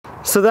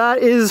So that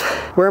is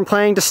where I'm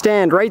planning to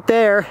stand, right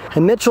there.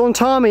 And Mitchell and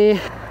Tommy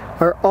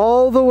are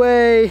all the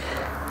way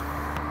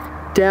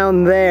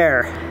down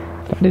there.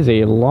 That is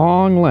a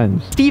long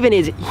lens. Steven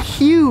is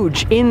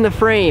huge in the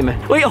frame.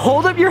 Wait,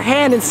 hold up your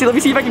hand and see, let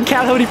me see if I can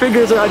count how many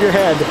fingers are on your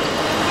head.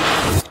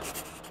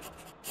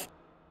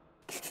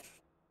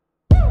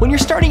 When you're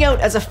starting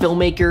out as a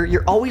filmmaker,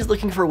 you're always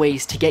looking for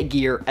ways to get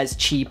gear as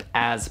cheap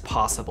as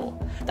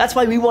possible. That's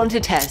why we wanted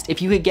to test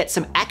if you could get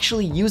some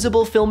actually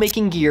usable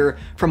filmmaking gear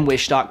from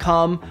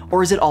wish.com,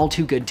 or is it all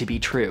too good to be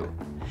true?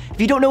 If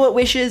you don't know what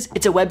Wish is,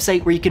 it's a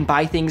website where you can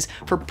buy things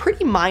for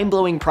pretty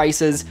mind-blowing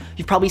prices.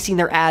 You've probably seen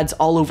their ads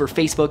all over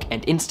Facebook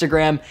and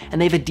Instagram,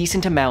 and they have a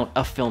decent amount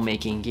of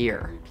filmmaking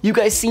gear. You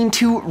guys seem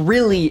to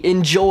really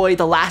enjoy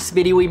the last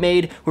video we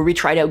made where we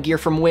tried out gear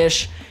from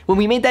Wish. When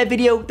we made that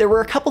video, there were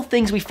a couple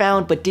things we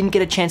found but didn't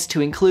get a chance to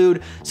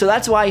include, so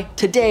that's why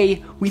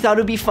today we thought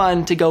it would be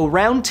fun to go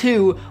round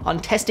 2 on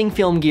testing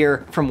film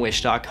gear from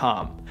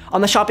wish.com.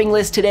 On the shopping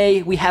list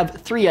today, we have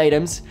 3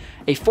 items: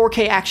 a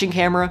 4K action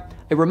camera,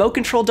 a remote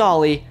control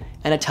dolly,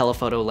 and a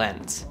telephoto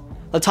lens.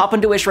 Let's hop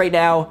into Wish right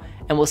now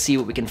and we'll see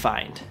what we can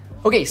find.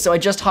 Okay, so I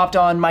just hopped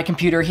on my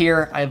computer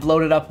here. I've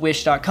loaded up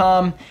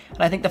wish.com, and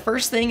I think the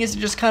first thing is to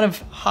just kind of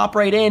hop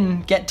right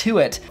in, get to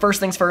it. First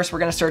things first, we're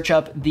gonna search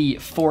up the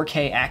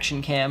 4K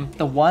action cam.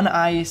 The one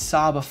I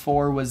saw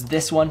before was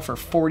this one for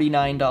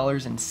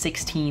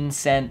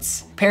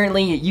 $49.16.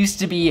 Apparently it used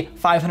to be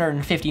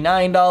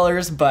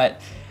 $559, but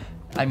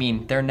I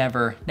mean, they're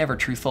never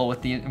truthful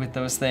with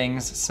those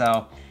things,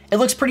 so. It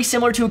looks pretty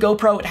similar to a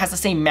GoPro. It has the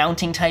same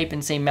mounting type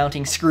and same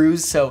mounting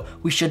screws, so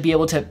we should be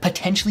able to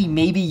potentially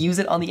maybe use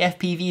it on the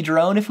FPV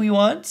drone if we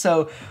want,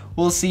 so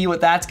we'll see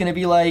what that's gonna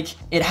be like.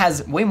 It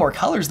has way more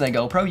colors than a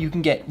GoPro. You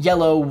can get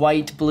yellow,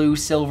 white, blue,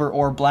 silver,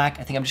 or black.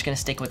 I think I'm just gonna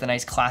stick with a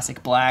nice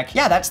classic black.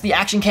 Yeah, that's the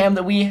action cam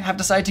that we have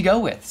decided to go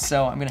with,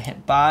 so I'm gonna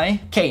hit buy.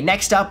 Okay,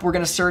 next up, we're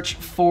gonna search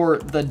for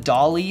the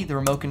dolly, the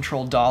remote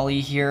control dolly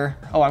here.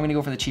 Oh, I'm gonna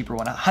go for the cheaper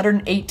one,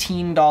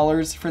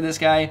 $118 for this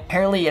guy.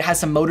 Apparently it has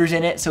some motors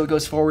in it, so it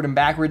goes forward and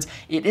backwards.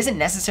 It isn't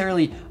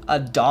necessarily a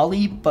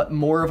dolly, but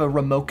more of a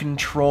remote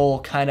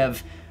control kind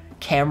of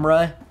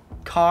camera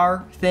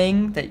car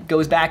thing that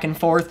goes back and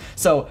forth.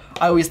 So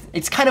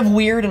it's kind of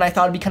weird, and I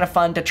thought it'd be kind of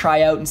fun to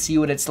try out and see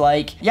what it's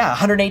like. Yeah,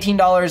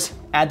 $118,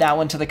 add that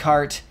one to the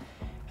cart,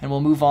 and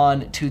we'll move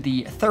on to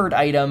the third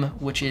item,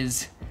 which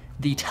is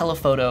the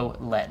telephoto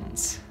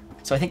lens.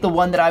 So I think the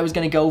one that I was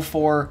gonna go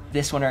for,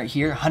 this one right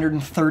here,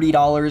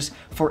 $130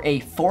 for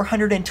a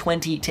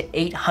 420 to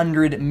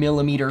 800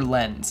 millimeter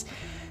lens.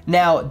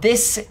 Now,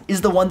 this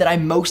is the one that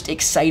I'm most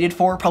excited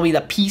for, probably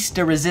the piece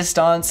de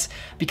resistance,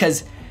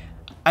 because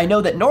I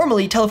know that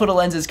normally telephoto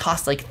lenses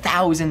cost like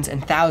thousands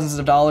and thousands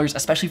of dollars,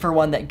 especially for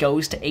one that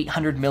goes to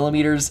 800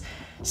 millimeters.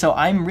 So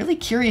I'm really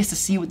curious to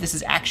see what this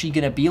is actually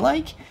gonna be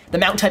like. The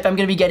mount type I'm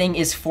gonna be getting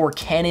is for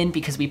Canon,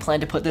 because we plan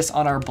to put this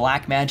on our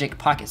Blackmagic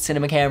Pocket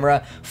Cinema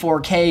camera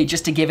 4K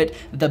just to give it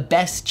the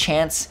best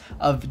chance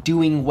of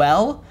doing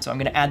well. So I'm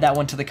gonna add that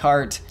one to the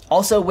cart.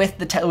 Also with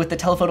the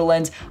telephoto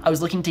lens, I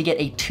was looking to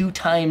get a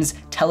 2x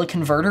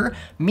teleconverter,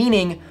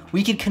 meaning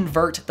we could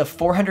convert the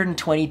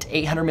 420 to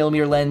 800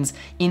 millimeter lens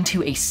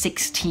into a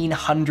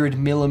 1600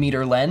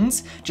 millimeter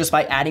lens just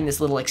by adding this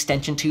little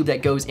extension tube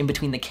that goes in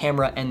between the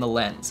camera and the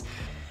lens.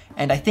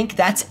 And I think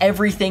that's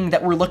everything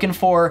that we're looking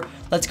for.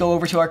 Let's go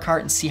over to our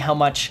cart and see how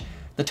much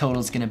the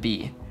total is gonna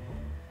be.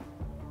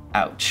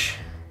 Ouch.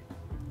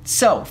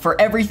 So for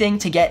everything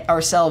to get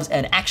ourselves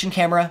an action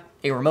camera,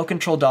 a remote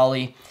control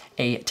dolly,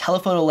 a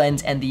telephoto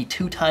lens, and the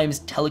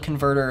 2x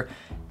teleconverter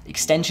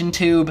extension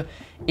tube,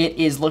 it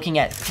is looking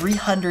at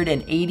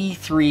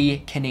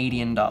 383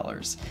 Canadian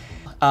dollars.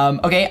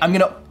 Okay, I'm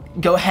gonna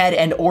go ahead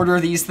and order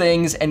these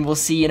things, and we'll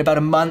see in about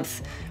a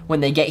month when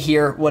they get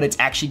here what it's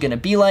actually gonna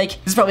be like.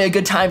 This is probably a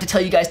good time to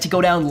tell you guys to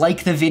go down,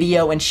 like the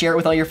video, and share it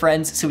with all your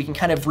friends so we can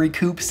kind of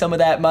recoup some of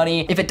that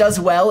money. If it does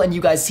well and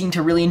you guys seem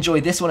to really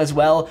enjoy this one as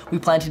well, we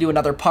plan to do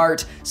another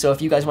part. So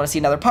if you guys wanna see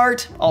another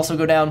part, also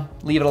go down,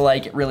 leave it a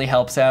like, it really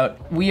helps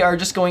out. We are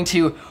just going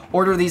to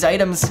order these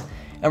items,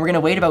 and we're gonna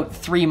wait about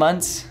 3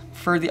 months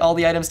for all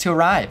the items to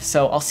arrive.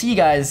 So I'll see you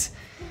guys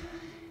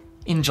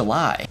in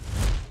July.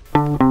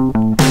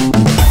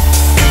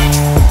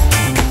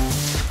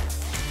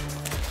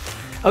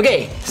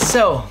 Okay,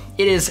 so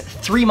it is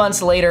 3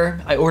 months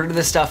later. I ordered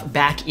this stuff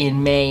back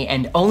in May,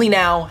 and only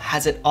now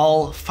has it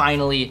all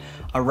finally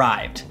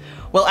arrived.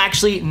 Well,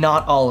 actually,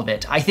 not all of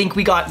it. I think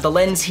we got the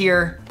lens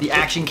here, the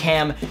action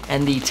cam,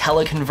 and the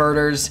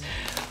teleconverters.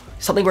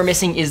 Something we're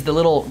missing is the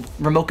little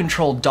remote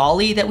control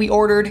dolly that we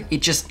ordered.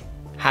 It just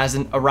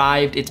hasn't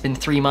arrived. It's been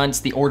 3 months,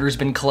 the order's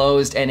been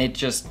closed, and it's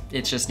just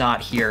not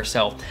here.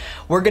 So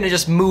we're gonna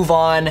just move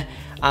on.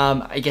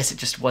 I guess it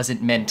just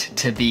wasn't meant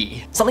to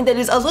be. Something that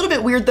is a little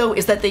bit weird though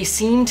is that they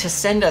seem to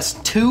send us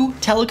 2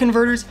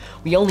 teleconverters.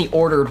 We only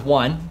ordered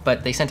 1,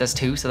 but they sent us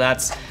 2, so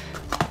that's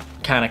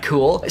kind of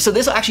cool. So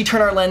this will actually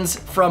turn our lens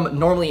from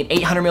normally an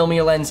 800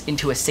 millimeter lens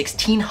into a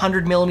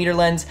 1600 millimeter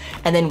lens,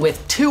 and then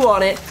with 2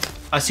 on it,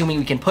 assuming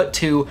we can put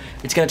 2,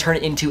 it's gonna turn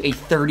it into a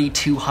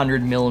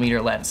 3200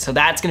 millimeter lens. So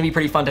that's gonna be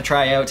pretty fun to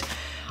try out.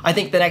 I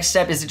think the next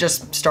step is to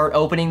just start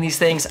opening these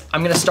things.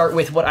 I'm gonna start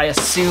with what I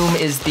assume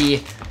is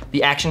the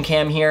action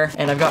cam here,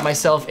 and I've got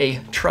myself a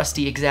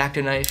trusty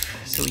X-Acto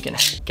knife so we can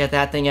get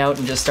that thing out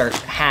and just start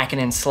hacking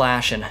and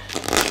slashing.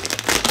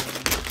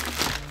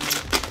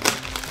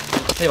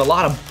 They have a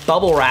lot of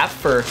bubble wrap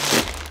for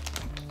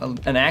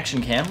an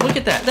action cam. Look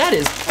at that, that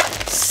is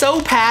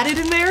so padded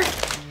in there.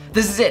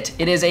 This is it.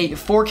 It is a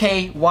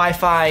 4K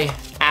Wi-Fi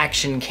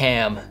action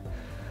cam.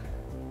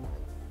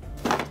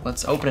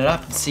 Let's open it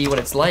up and see what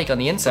it's like on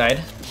the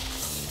inside.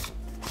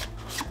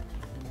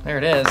 There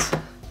it is.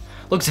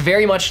 Looks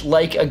very much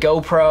like a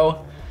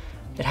GoPro.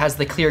 It has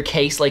the clear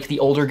case like the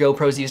older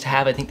GoPros used to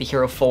have. I think the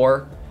Hero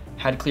 4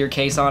 had clear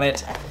case on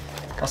it.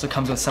 Also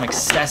comes with some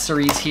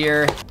accessories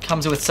here.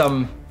 Comes with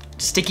some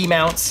sticky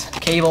mounts,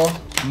 cable,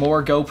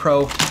 more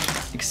GoPro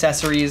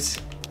accessories,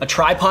 a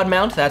tripod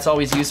mount, that's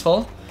always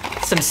useful.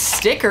 Some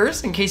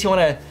stickers in case you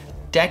wanna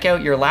deck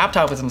out your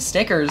laptop with some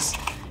stickers,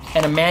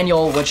 and a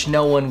manual which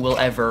no one will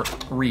ever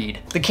read.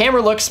 The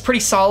camera looks pretty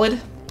solid.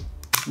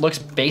 Looks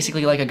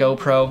basically like a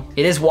GoPro.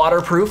 It is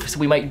waterproof, so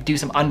we might do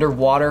some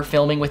underwater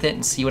filming with it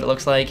and see what it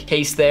looks like.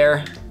 Case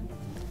there,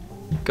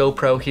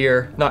 GoPro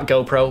here, not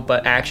GoPro,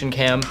 but action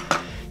cam.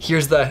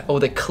 Here's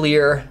the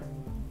clear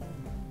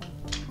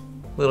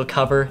little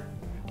cover.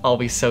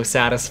 Always so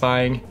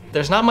satisfying.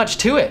 There's not much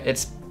to it.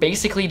 It's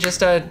basically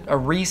just a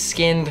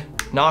reskinned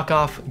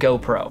knockoff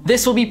GoPro.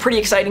 This will be pretty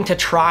exciting to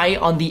try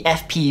on the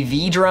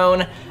FPV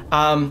drone.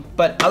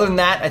 But other than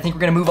that, I think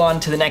we're gonna move on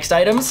to the next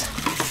items.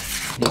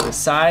 Leave this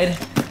side.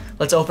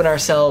 Let's open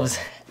ourselves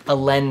a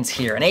lens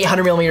here, an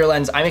 800 millimeter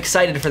lens. I'm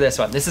excited for this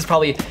one. This is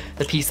probably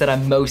the piece that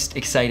I'm most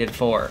excited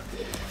for.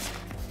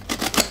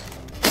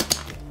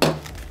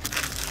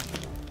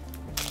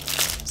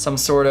 Some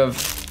sort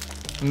of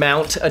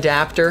mount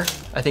adapter.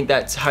 I think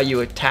that's how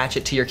you attach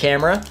it to your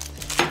camera.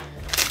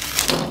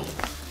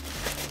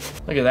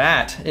 Look at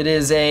that. It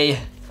is a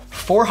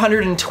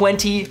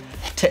 420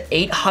 to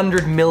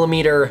 800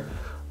 millimeter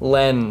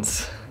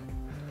lens.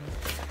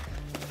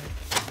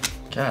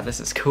 God, this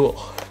is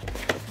cool.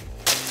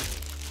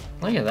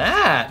 Look at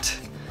that.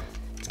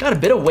 It's got a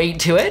bit of weight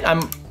to it.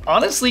 I'm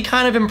honestly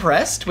kind of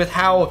impressed with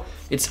how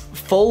it's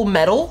full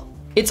metal.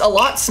 It's a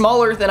lot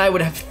smaller than I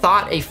would have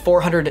thought a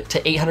 400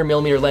 to 800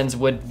 millimeter lens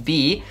would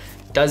be.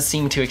 Does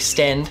seem to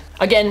extend.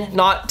 Again,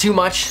 not too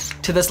much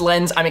to this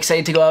lens. I'm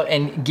excited to go out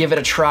and give it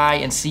a try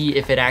and see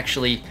if it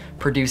actually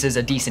produces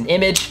a decent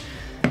image.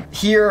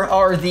 Here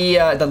are the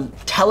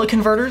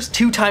teleconverters,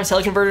 2x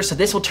teleconverters, so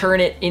this will turn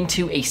it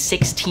into a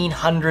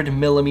 1600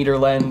 millimeter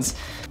lens.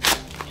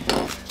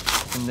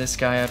 And this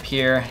guy up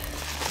here.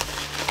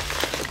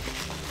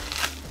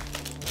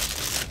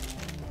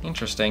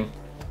 Interesting.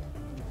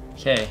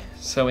 Okay,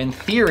 so in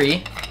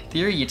theory,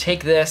 you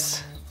take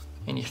this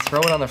and you throw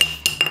it on the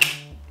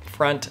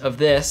front of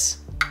this.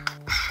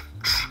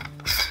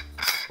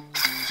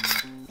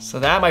 So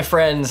that, my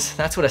friends,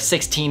 that's what a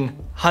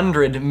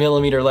 1600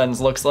 millimeter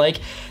lens looks like.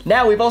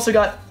 Now we've also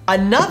got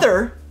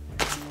another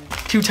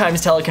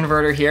 2x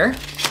teleconverter here.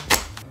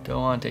 Go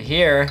on to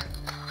here.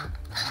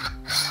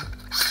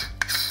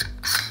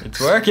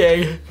 It's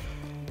working.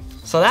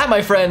 So that,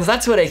 my friends,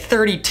 that's what a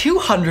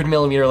 3200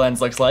 millimeter lens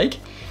looks like.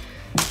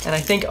 And I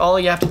think all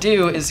you have to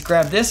do is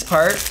grab this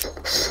part.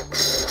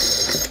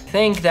 I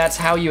think that's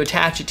how you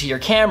attach it to your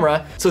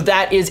camera. So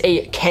that is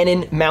a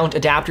Canon mount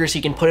adapter, so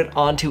you can put it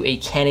onto a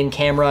Canon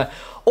camera,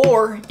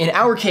 or in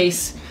our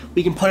case,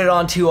 we can put it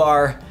onto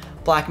our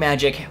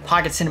Blackmagic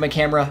Pocket Cinema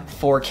camera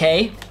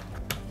 4K.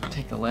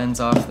 Take the lens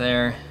off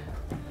there,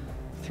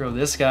 throw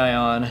this guy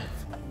on.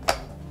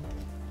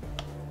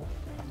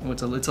 Oh,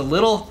 it's a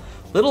little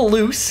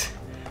loose,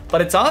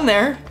 but it's on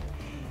there.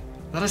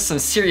 That is some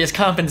serious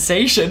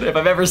compensation if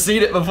I've ever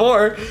seen it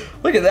before.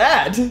 Look at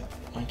that.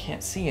 I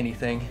can't see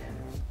anything.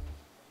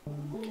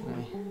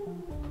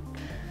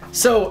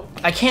 So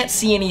I can't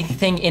see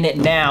anything in it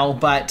now,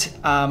 but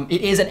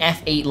it is an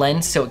f8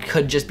 lens, so it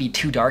could just be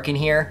too dark in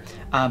here.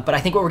 But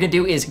I think what we're gonna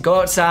do is go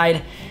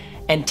outside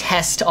and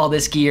test all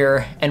this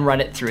gear and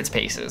run it through its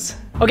paces.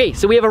 Okay,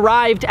 so we have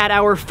arrived at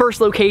our first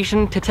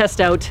location to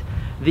test out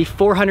the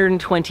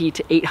 420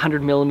 to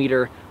 800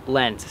 millimeter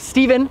lens.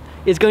 Steven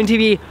is going to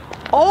be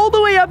all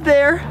the way up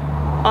there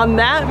on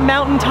that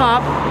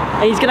mountaintop,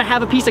 and he's gonna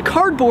have a piece of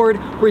cardboard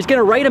where he's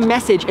gonna write a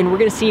message, and we're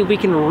gonna see if we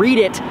can read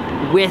it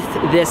with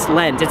this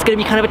lens. It's gonna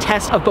be kind of a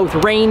test of both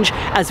range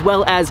as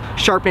well as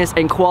sharpness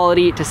and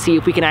quality to see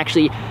if we can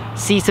actually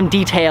see some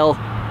detail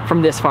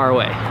from this far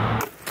away.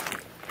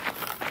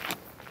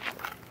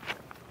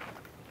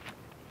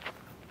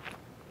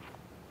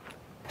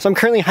 So I'm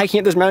currently hiking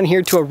up this mountain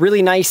here to a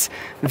really nice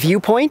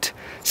viewpoint,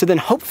 so then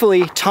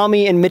hopefully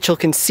Tommy and Mitchell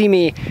can see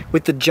me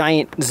with the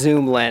giant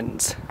zoom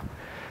lens.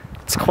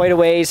 It's quite a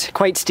ways,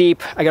 quite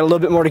steep. I got a little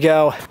bit more to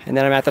go, and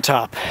then I'm at the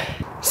top.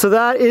 So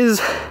that is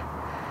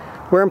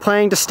where I'm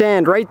planning to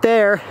stand, right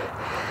there.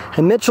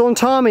 And Mitchell and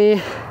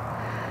Tommy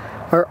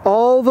are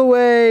all the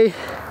way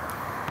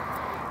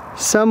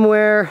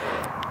somewhere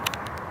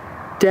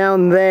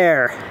down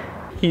there.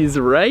 He's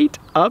right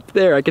up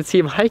there. I can see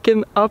him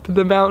hiking up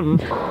the mountain.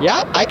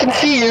 Yeah, I can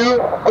see you.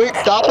 Wait,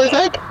 stop for a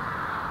sec.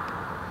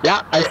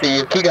 Yeah, I see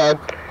you. Keep going.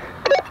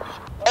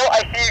 Oh,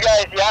 I see you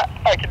guys. Yeah,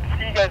 I can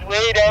see you guys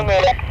way down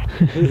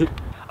there.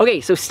 Okay,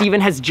 so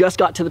Steven has just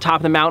got to the top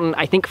of the mountain.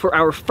 I think for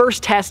our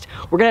first test,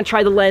 we're gonna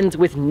try the lens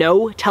with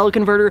no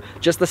teleconverter,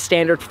 just the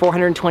standard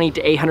 420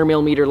 to 800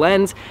 millimeter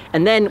lens.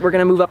 And then we're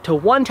gonna move up to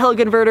one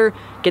teleconverter,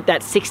 get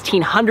that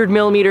 1600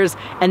 millimeters,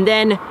 and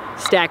then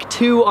stack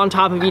two on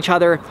top of each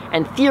other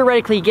and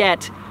theoretically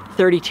get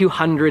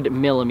 3200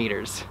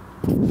 millimeters.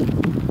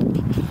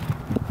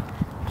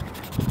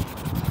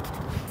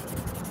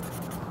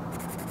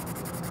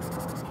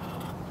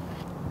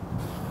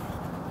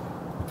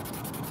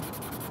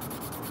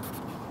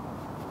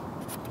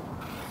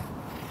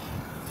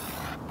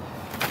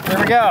 There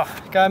we go.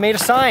 I made a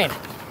sign. It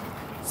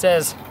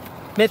says,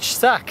 Mitch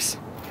sucks.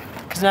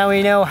 Because now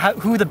we know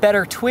who the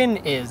better twin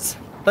is.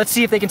 Let's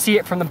see if they can see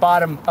it from the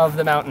bottom of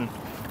the mountain.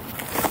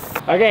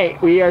 Okay,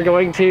 we are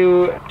going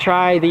to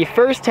try the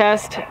first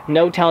test.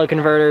 No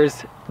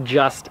teleconverters,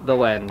 just the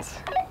lens.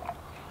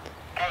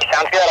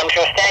 Sounds good. I'm just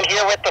gonna stand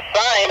here with the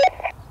sign.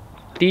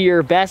 Do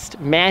your best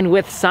man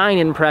with sign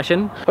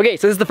impression. Okay,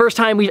 so this is the first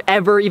time we've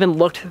ever even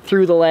looked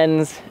through the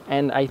lens,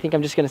 and I think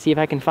I'm just gonna see if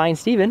I can find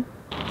Steven.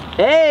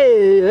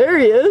 Hey, there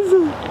he is.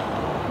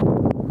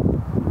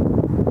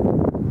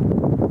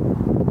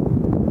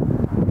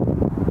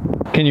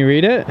 Can you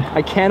read it?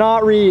 I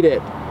cannot read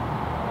it.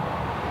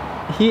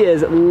 He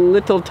is a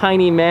little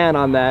tiny man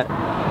on that.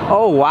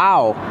 Oh,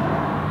 wow.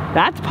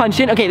 That's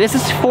punching. Okay, this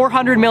is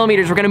 400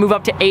 millimeters. We're gonna move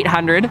up to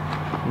 800.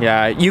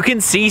 Yeah, you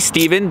can see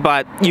Steven,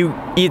 but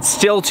it's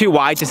still too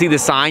wide to see the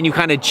sign. You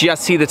kind of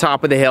just see the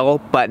top of the hill,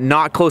 but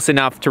not close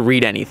enough to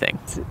read anything.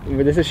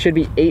 This should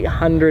be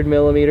 800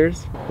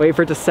 millimeters. Wait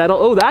for it to settle.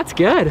 Oh, that's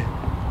good.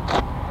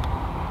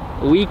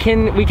 We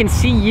can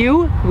see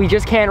you. We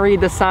just can't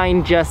read the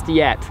sign just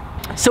yet.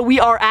 So we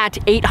are at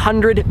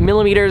 800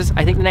 millimeters.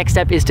 I think the next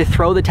step is to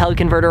throw the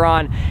teleconverter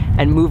on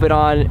and move it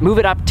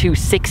up to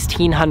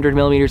 1600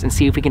 millimeters and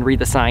see if we can read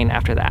the sign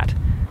after that.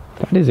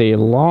 That is a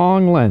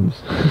long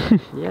lens.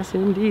 Yes,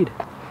 indeed.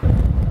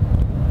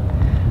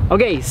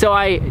 Okay, so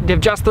I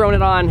have just thrown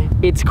it on.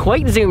 It's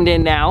quite zoomed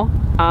in now.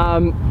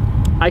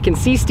 I can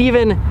see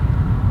Steven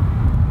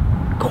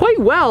quite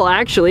well,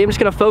 actually. I'm just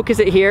gonna focus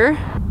it here.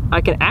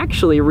 I can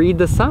actually read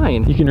the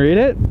sign. You can read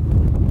it?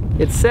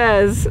 It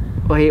says,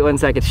 wait one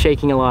sec, it's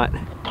shaking a lot.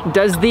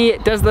 Does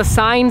the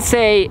sign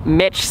say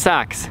Mitch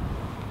sucks?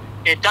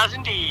 It does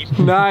indeed.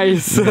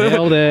 Nice.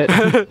 Nailed it.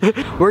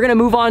 We're gonna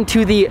move on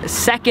to the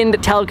second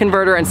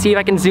teleconverter and see if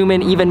I can zoom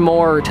in even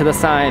more to the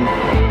sign.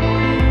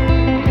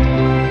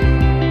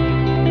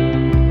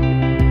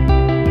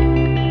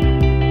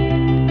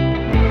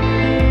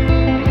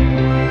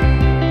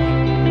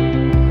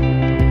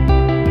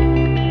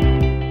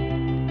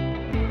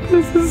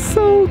 This is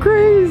so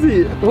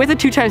crazy. With a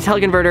 2x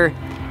teleconverter,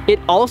 it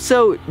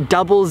also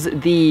doubles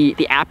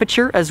the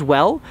aperture as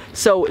well.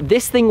 So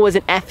this thing was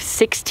an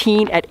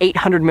f/16 at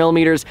 800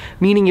 millimeters,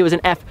 meaning it was an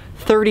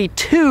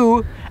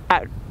f/32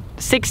 at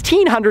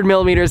 1600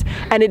 millimeters,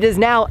 and it is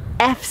now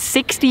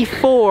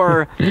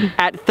f/64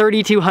 at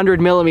 3200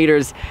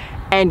 millimeters.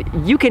 And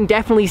you can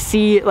definitely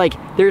see, like,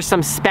 there's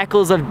some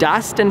speckles of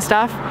dust and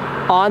stuff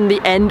on the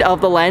end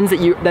of the lens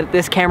that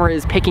this camera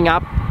is picking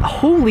up.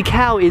 Holy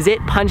cow, is it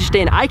punched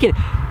in.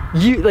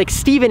 Like,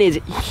 Steven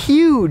is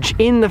huge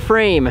in the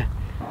frame.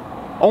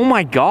 Oh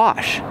my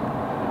gosh.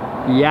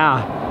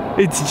 Yeah.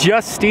 It's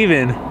just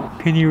Steven.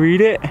 Can you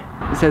read it?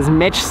 It says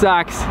Mitch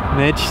sucks.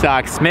 Mitch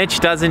sucks. Mitch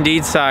does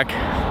indeed suck.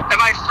 Am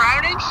I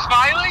frowning?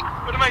 Smiling?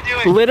 What am I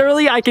doing?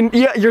 Literally,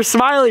 yeah, you're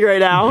smiling right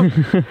now.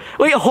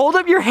 Wait, hold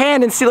up your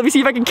hand and see, let me see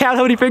if I can count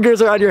how many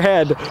fingers are on your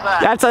head.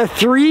 That's a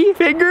 3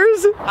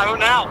 fingers? I don't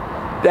know.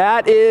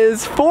 That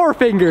is 4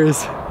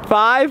 fingers.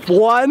 5,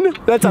 1,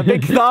 that's a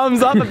big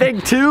thumbs up, a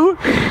big 2.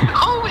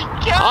 Holy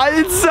cow!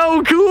 It's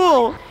so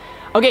cool.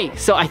 Okay,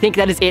 so I think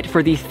that is it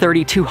for the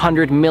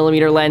 3200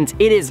 millimeter lens.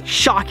 It is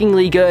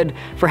shockingly good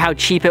for how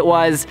cheap it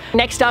was.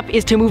 Next up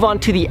is to move on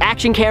to the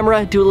action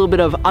camera, do a little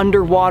bit of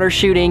underwater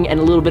shooting and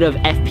a little bit of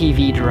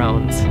FPV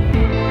drones.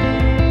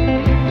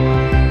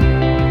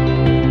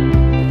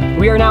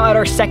 We are now at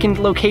our second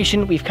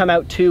location. We've come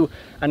out to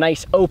a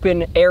nice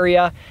open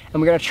area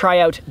and we're gonna try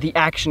out the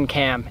action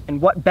cam.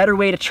 And what better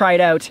way to try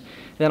it out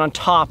than on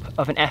top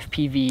of an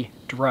FPV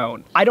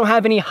drone. I don't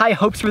have any high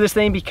hopes for this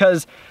thing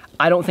because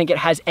I don't think it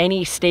has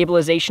any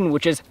stabilization,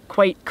 which is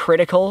quite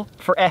critical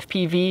for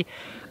FPV,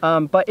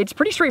 but it's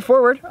pretty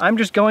straightforward. I'm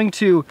just going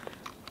to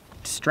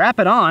strap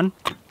it on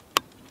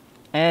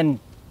and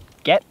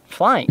get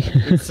flying.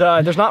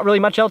 There's not really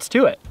much else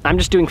to it. I'm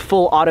just doing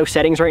full auto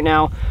settings right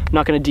now. I'm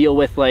not gonna deal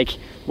with like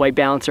white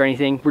balance or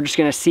anything. We're just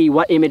gonna see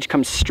what image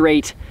comes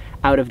straight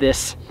out of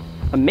this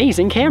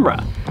amazing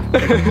camera.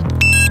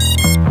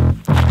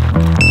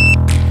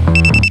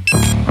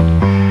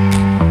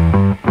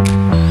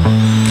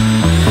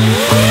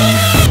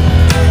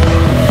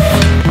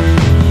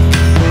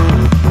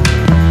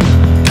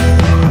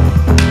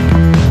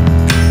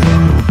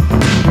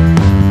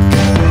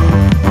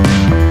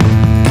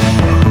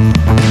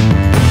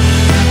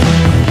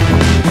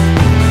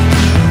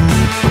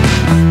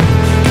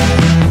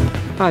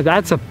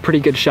 That's a pretty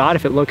good shot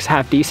if it looks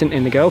half decent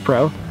in the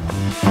GoPro.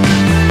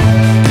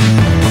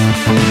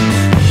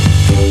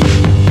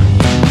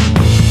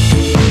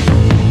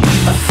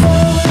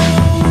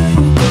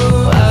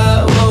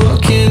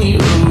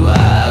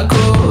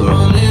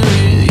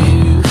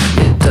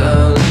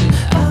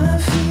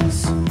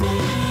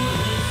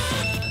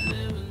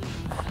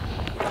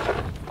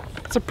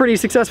 It's a pretty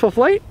successful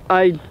flight.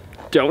 I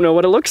don't know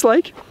what it looks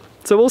like,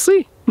 so we'll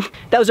see.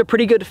 That was a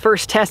pretty good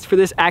first test for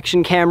this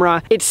action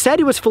camera. It said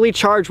it was fully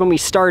charged when we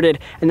started,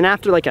 and then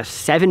after like a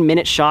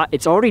 7-minute shot,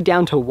 it's already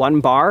down to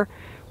 1 bar,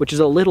 which is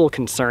a little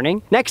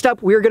concerning. Next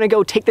up, we're gonna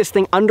go take this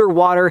thing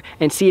underwater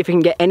and see if we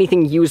can get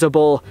anything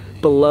usable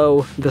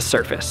below the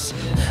surface.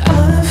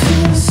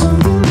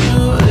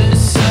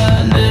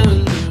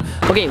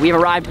 Okay, we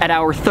have arrived at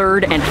our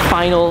third and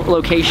final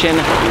location.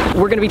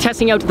 We're gonna be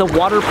testing out the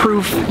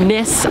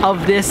waterproofness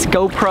of this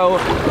GoPro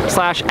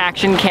 /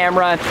 action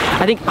camera.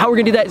 I think how we're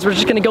gonna do that is we're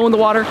just gonna go in the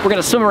water, we're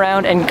gonna swim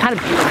around and kind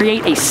of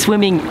create a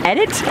swimming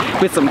edit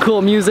with some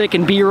cool music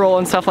and B-roll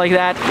and stuff like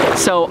that.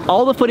 So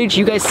all the footage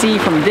you guys see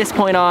from this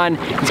point on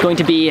is going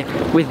to be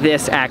with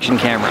this action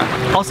camera.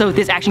 Also,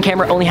 this action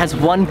camera only has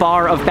 1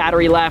 bar of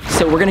battery left,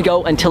 so we're gonna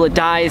go until it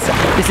dies.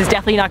 This is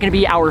definitely not gonna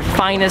be our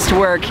finest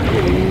work,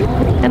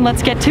 and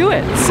let's get to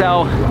it.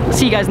 So,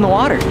 see you guys in the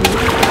water.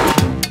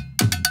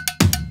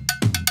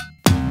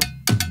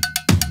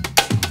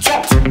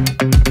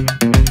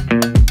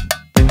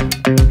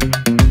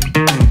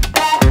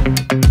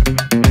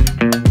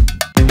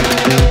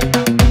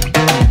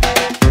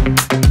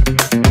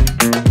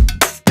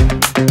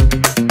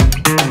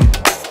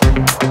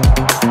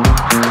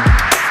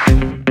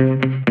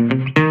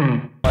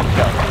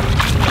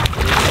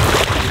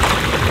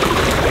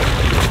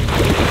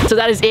 So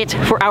that is it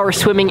for our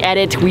swimming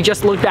edit. We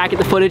just looked back at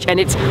the footage and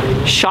it's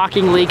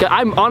shockingly good.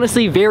 I'm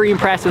honestly very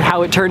impressed with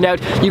how it turned out.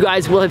 You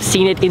guys will have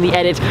seen it in the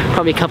edit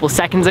probably a couple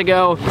seconds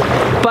ago.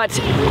 But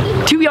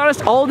to be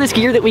honest, all of this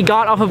gear that we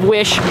got off of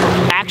Wish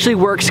actually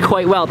works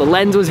quite well. The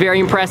lens was very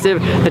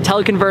impressive. The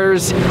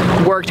teleconverters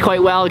worked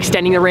quite well,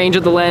 extending the range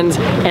of the lens,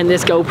 and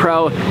this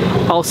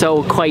GoPro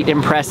also quite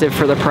impressive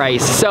for the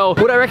price. So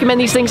would I recommend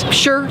these things?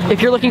 Sure.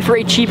 If you're looking for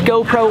a cheap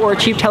GoPro or a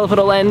cheap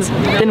telephoto lens,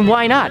 then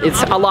why not?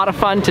 It's a lot of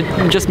fun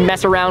to just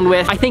mess around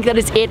with. I think that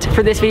is it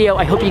for this video.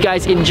 I hope you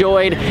guys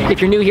enjoyed. If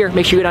you're new here,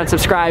 make sure you go down and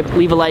subscribe,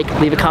 leave a like,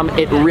 leave a comment.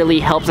 It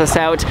really helps us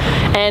out.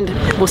 And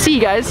we'll see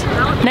you guys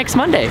next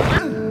Monday.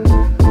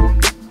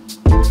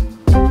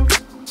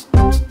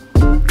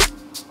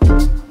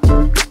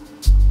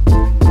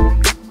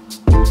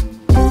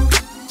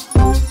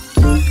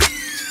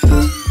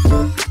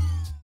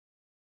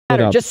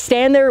 Just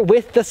stand there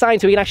with the sign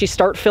so we can actually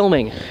start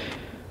filming.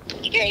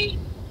 Okay.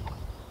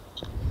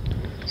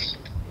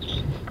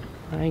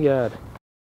 My God.